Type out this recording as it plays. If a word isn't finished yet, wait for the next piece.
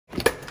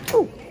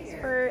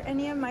for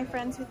any of my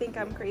friends who think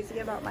I'm crazy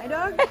about my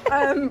dog,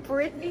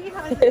 Brittany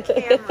has a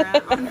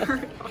camera on her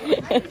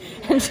dog.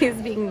 And she's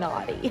being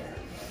naughty.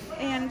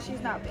 And she's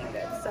not being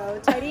good.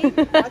 So Teddy,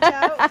 watch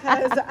out,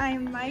 because I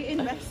might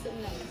invest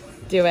in this.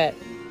 Do it.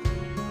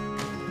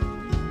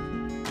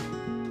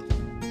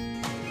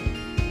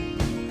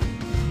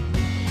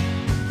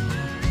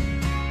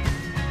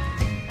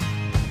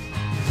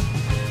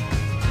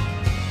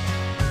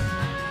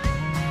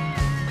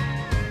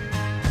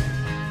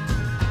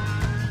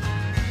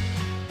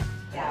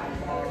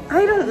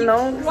 I don't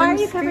know. Why are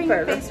you covering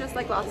your face just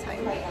like last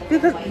time?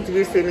 Because, do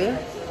you see me?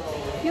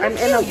 You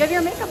have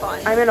your makeup on.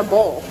 I'm in a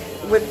bowl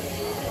with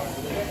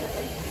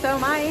So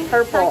am I.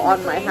 purple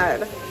on my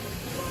head.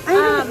 I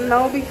don't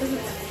know because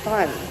it's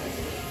fun.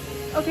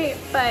 Okay,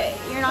 but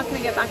you're not going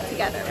to get back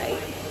together, right?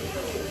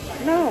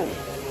 No.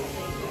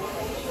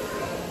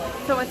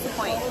 So what's the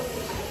point?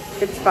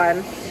 It's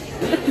fun.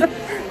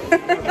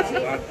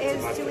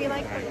 Do we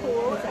like the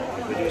pool?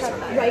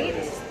 Right?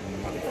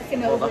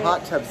 Well, the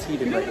hot tub's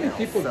heated right now.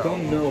 People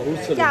don't know who's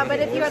Soleimani. Yeah,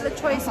 but if you had the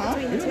choice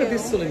between the You know two.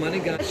 this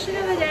Soleimani guy? Question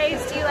of the day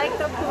is, do you like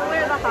the pool or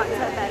the hot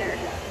tub better?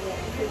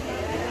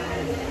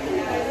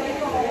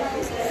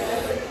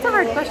 It's a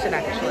hard question,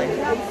 actually.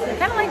 I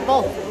kind of like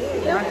both.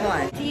 I'm not gonna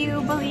lie. Do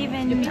you believe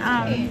in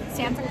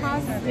Santa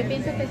Claus? Yo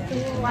pienso que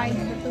estuvo guay,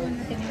 no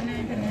tenía una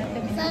enfermedad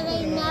So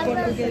they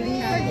never forget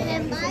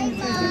him.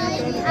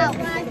 Bye-bye. Out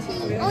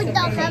watching. Oh, we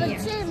don't have a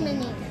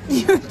chimney.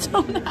 You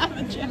don't have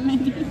a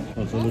Gemini.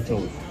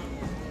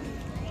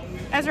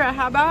 Ezra,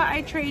 how about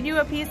I trade you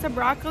a piece of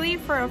broccoli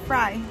for a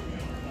fry?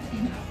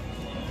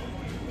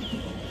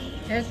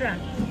 Ezra.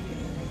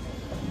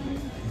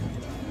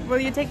 Will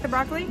you take the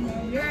broccoli?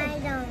 I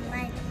don't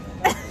like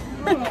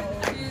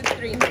 2,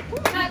 3.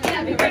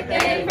 Happy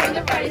birthday from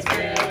the party's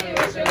crew. We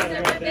wish it was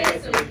their birthday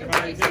so we can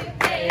party too.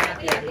 Hey,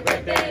 happy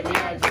birthday, we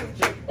are you.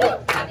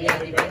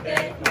 Happy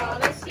birthday from all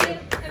of us you.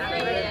 Happy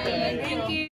birthday.